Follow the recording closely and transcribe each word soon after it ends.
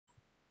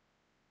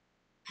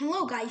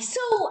Hello guys,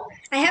 so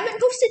I haven't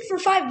posted for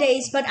 5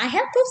 days, but I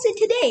have posted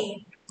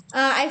today.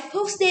 I've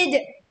posted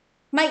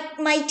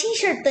my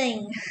t-shirt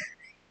thing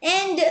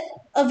and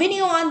a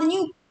video on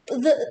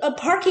a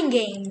parking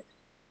game,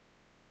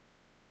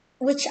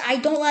 which I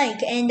don't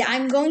like, and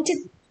I'm going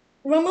to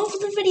remove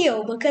the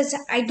video because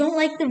I don't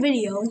like the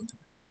video.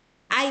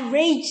 I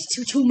raged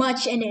too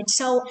much in it,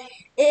 so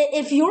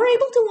if you're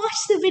able to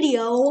watch the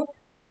video,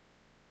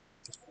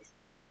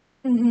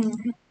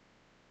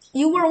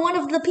 you were one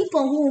of the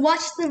people who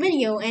watched the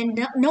video,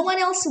 and no one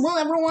else will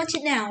ever watch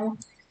it now.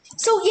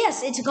 So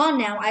yes, it's gone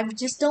now. I've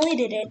just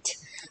deleted it.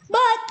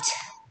 But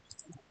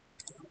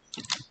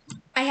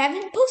I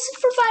haven't posted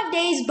for 5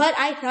 days, but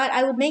I thought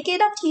I would make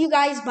it up to you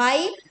guys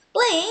by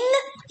playing,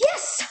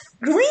 yes,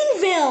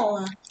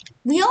 Greenville.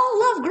 We all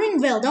love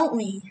Greenville, don't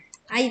we?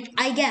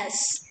 I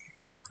guess.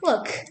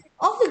 Look,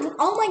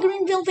 all my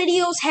Greenville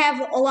videos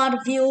have a lot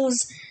of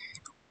views.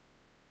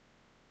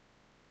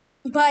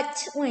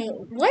 But wait,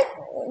 what?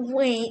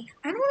 Wait,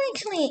 I don't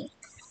actually.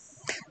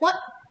 What?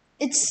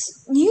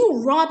 It's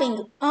you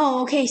robbing.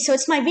 Oh, okay. So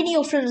it's my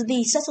video for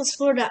the Southwest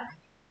Florida.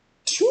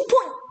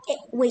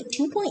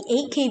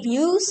 2.8K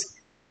views.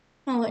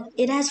 Oh,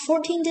 it has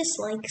 14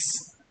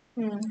 dislikes.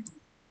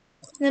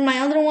 Then my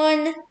other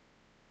one,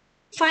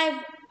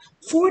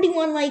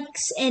 41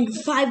 likes and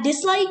 5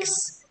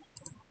 dislikes.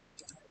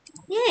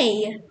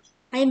 Yay!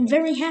 I am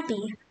very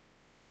happy.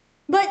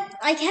 But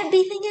I can't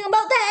be thinking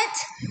about that.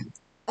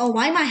 Oh,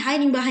 why am I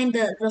hiding behind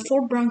the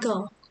Ford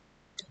Bronco?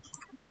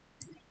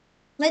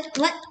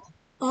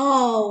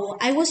 Oh,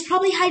 I was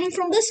probably hiding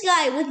from this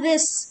guy with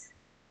this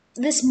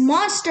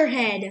monster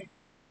head.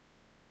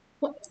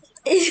 What?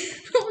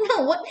 Oh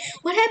no,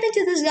 what happened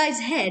to this guy's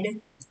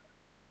head?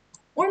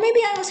 Or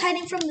maybe I was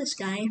hiding from this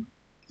guy.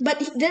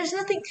 But there's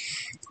nothing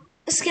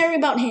scary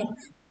about him.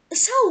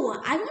 So,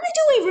 I want to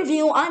do a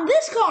review on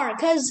this car,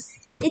 because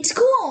it's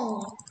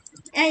cool.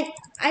 And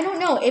I don't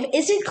know,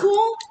 is it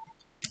cool?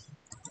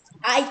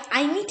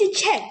 I need to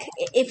check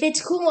if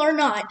it's cool or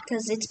not,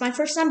 because it's my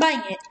first time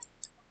buying it.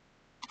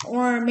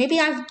 Or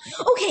maybe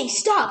okay,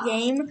 stop,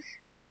 game.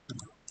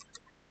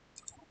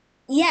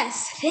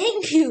 Yes,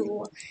 thank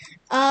you.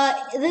 The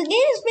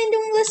game has been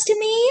doing this to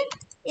me.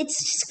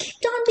 It's just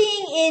kept on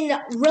being in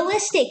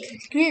realistic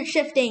gear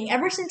shifting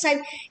ever since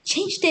I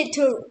changed it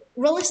to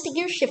realistic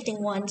gear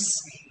shifting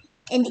once.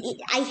 And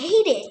I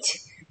hate it.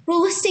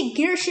 Realistic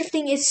gear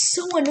shifting is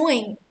so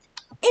annoying,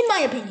 in my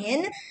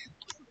opinion.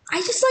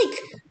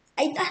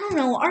 I don't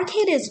know,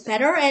 arcade is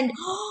better, and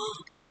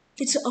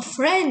it's a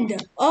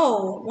friend.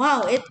 Oh,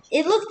 wow, it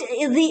looked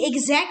the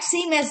exact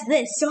same as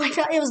this, so I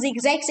thought it was the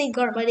exact same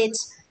car, but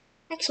it's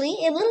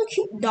actually a little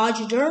cute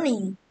Dodge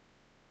Journey.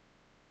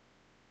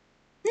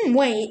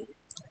 Wait.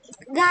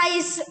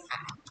 Guys,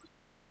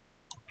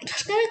 I'm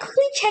just gonna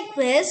quickly check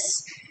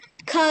this,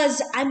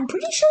 because I'm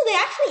pretty sure they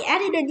actually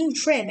added a new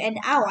trim, and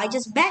ow, I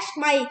just bashed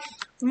my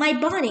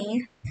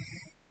body.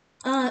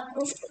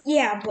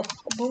 Yeah,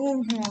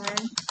 balloon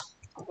horn.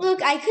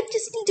 Look, I could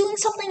just be doing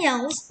something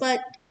else,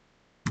 but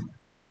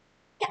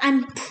yeah,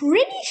 I'm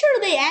pretty sure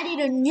they added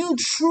a new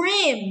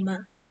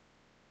trim.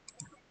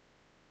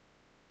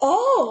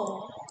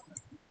 Oh.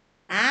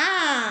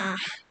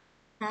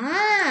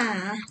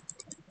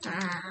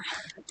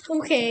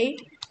 Okay.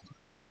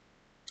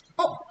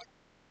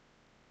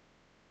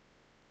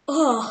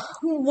 Oh,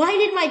 why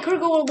did my car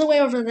go all the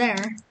way over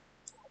there?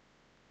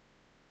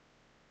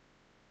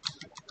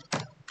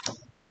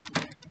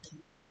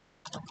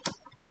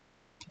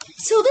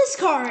 So this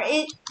car,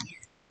 I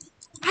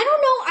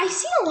don't know, I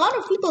see a lot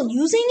of people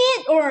using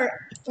it,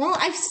 or, well,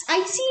 I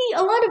see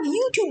a lot of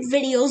YouTube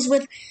videos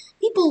with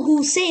people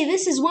who say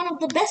this is one of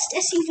the best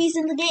SUVs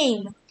in the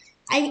game.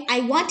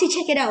 I want to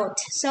check it out,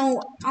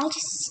 so I'll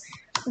just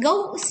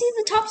go see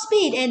the top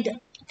speed, and,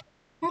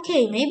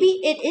 okay,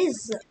 maybe it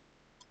is.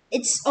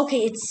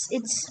 Okay,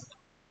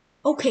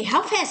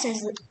 how fast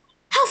is it?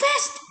 How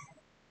fast?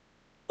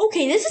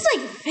 Okay, this is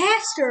like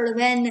faster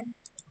than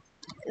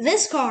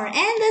this car,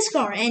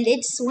 and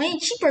it's way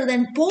cheaper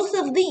than both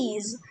of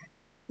these.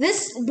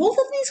 Both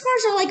of these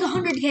cars are like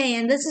 100K,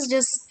 and this is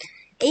just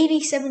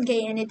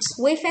 87K, and it's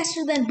way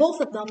faster than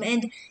both of them,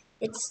 and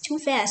it's too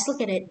fast.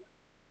 Look at it.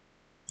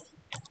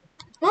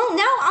 Well,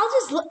 now I'll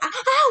just look.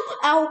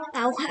 Ow!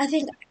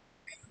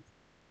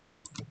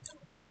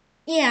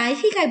 I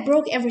think I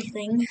broke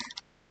everything.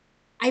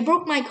 I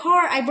broke my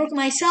car, I broke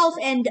myself,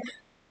 and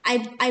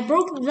I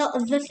broke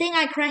the thing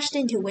I crashed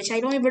into, which I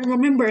don't even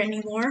remember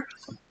anymore.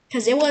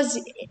 Because it was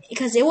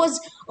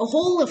a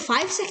whole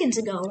 5 seconds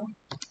ago.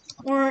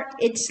 Or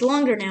it's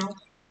longer now.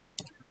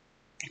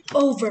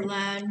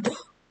 Overland.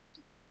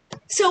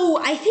 So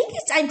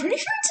I'm pretty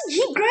sure it's a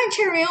Jeep Grand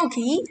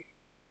Cherokee.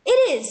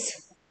 It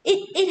is.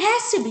 It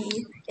has to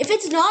be. If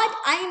it's not,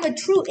 I am a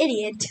true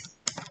idiot.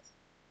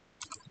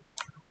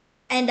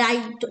 And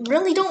I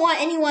really don't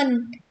want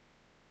anyone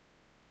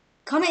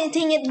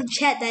commenting in the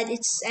chat that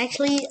it's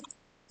actually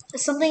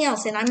something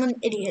else and I'm an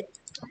idiot.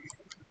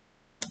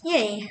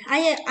 Yay,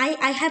 I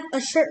have a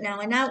shirt now,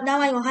 and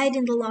now I will hide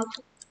in the lock.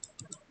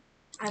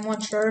 I'm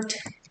on shirt.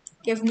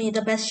 Give me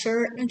the best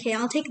shirt. Okay,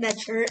 I'll take that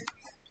shirt.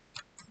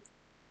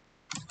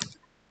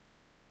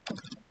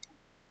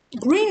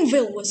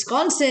 Greenville,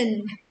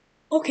 Wisconsin.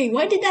 Okay,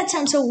 why did that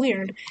sound so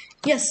weird?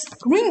 Yes,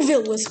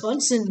 Greenville,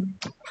 Wisconsin.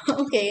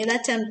 Okay,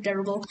 that sounded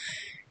terrible.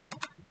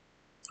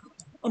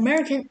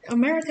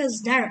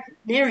 America's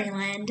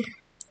Dairyland.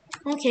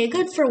 Okay,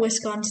 good for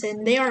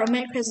Wisconsin. They are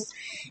America's.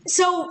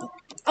 So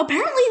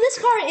apparently, this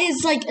car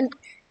is like an.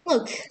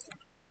 Look,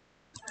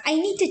 I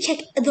need to check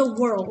the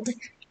world.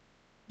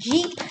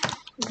 Jeep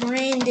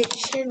Grand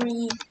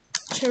Cherokee.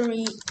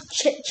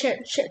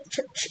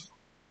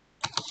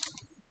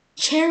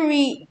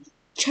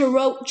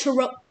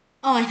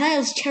 Oh, I thought it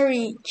was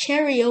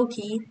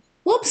Cherokee.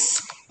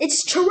 Whoops,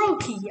 it's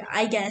Cherokee,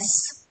 I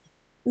guess.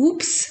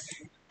 Oops,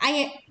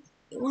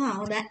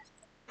 wow,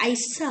 I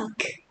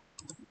suck.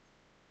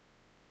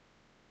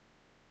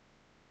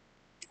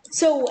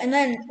 So, and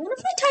then, what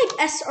if I type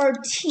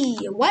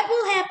SRT? What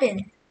will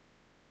happen?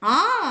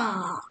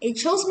 Ah, it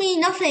shows me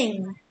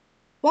nothing.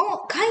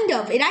 Well, kind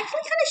of. It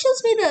actually kind of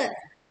shows me the...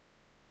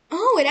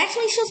 Oh, it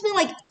actually shows me,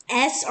 like,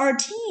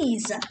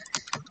 SRTs.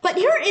 But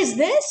here is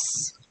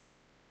this.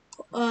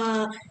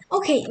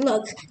 Okay,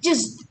 look.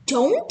 Just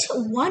don't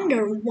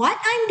wonder what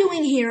I'm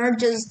doing here.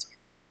 Just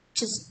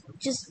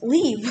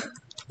leave.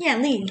 Yeah,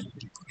 leave.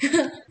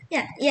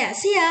 yeah,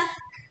 see ya.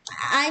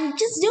 I'm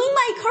just doing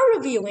my car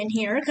review in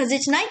here because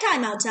it's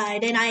nighttime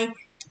outside and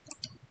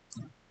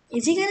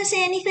Is he gonna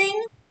say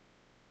anything?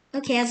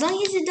 Okay, as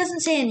long as it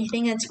doesn't say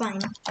anything, that's fine.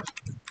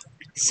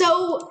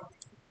 So,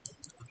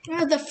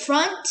 the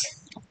front.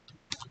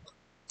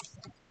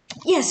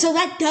 Yeah, so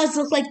that does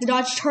look like the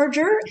Dodge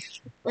Charger.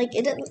 Like,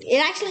 it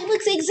actually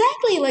looks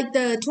exactly like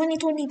the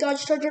 2020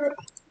 Dodge Charger.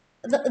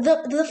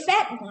 The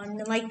fat one,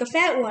 like the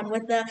fat one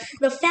with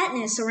the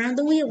fatness around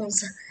the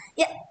wheels.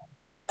 Yeah,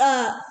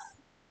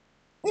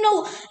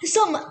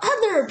 some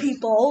other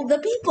people,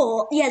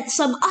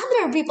 some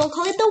other people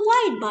call it the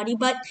wide body,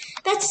 but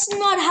that's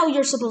not how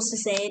you're supposed to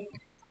say it.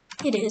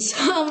 It is.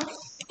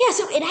 Yeah,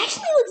 so it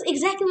actually looks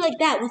exactly like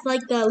that, with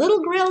like the little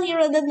grill here,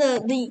 and then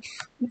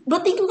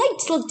but the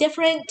lights look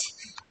different.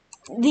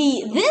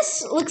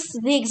 This looks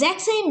the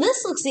exact same.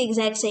 This looks the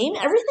exact same.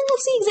 Everything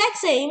looks the exact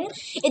same.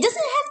 It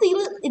doesn't have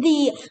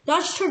the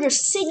Dodge Charger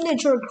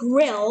signature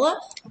grill.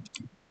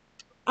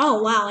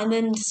 Oh wow! And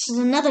then this is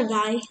another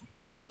guy.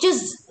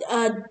 Just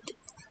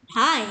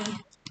hi.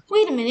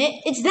 Wait a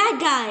minute. It's that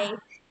guy.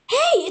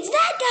 Hey, it's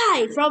that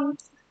guy from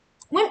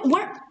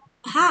where?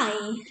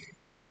 Hi.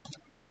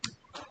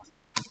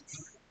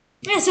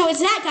 Yeah, so it's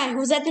that guy who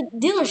was at the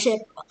dealership.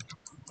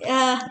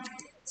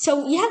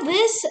 So you have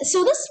this.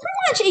 So this is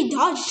pretty much a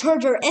Dodge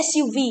Charger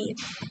SUV.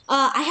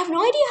 I have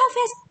no idea how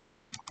fast.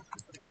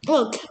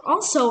 Look,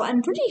 also,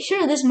 I'm pretty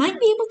sure this might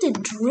be able to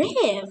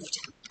drift.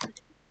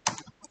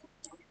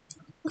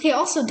 Okay,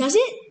 also, does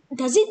it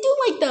do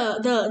like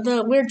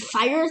the weird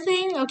fire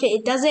thing? Okay,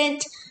 it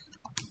doesn't.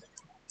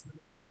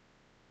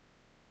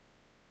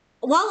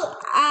 Well,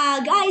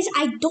 guys,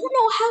 I don't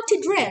know how to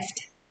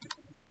drift.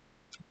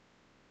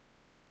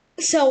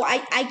 So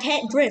I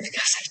can't drift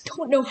because I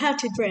don't know how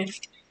to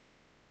drift.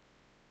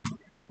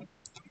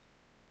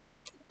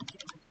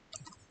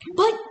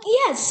 But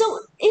yeah, so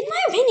in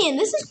my opinion,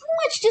 this is pretty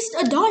much just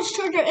a Dodge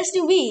Charger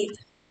SUV.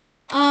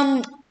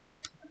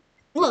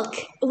 Look,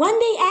 when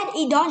they add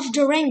a Dodge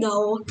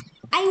Durango,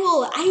 I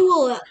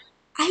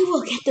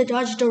will get the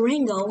Dodge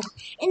Durango,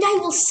 and I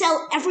will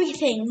sell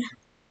everything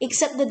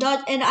except the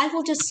Dodge, and I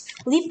will just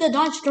leave the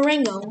Dodge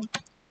Durango.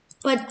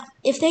 But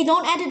if they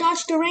don't add a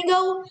Dodge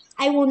Durango,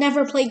 I will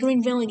never play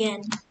Greenville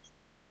again.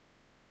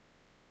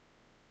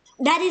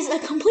 That is a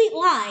complete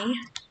lie.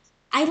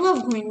 I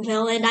love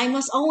Greenville, and I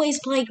must always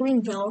play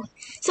Greenville.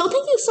 So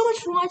thank you so much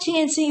for watching,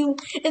 and see you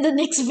in the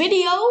next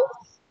video.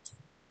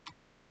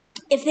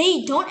 If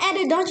they don't add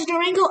a Dodge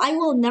Durango, I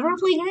will never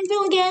play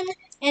Greenville again.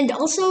 And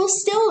also,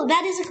 still,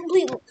 that is a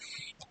complete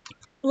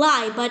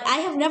lie, but I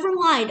have never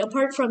lied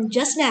apart from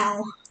just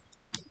now.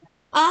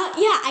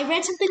 Yeah, I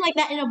read something like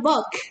that in a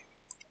book.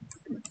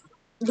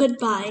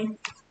 Goodbye.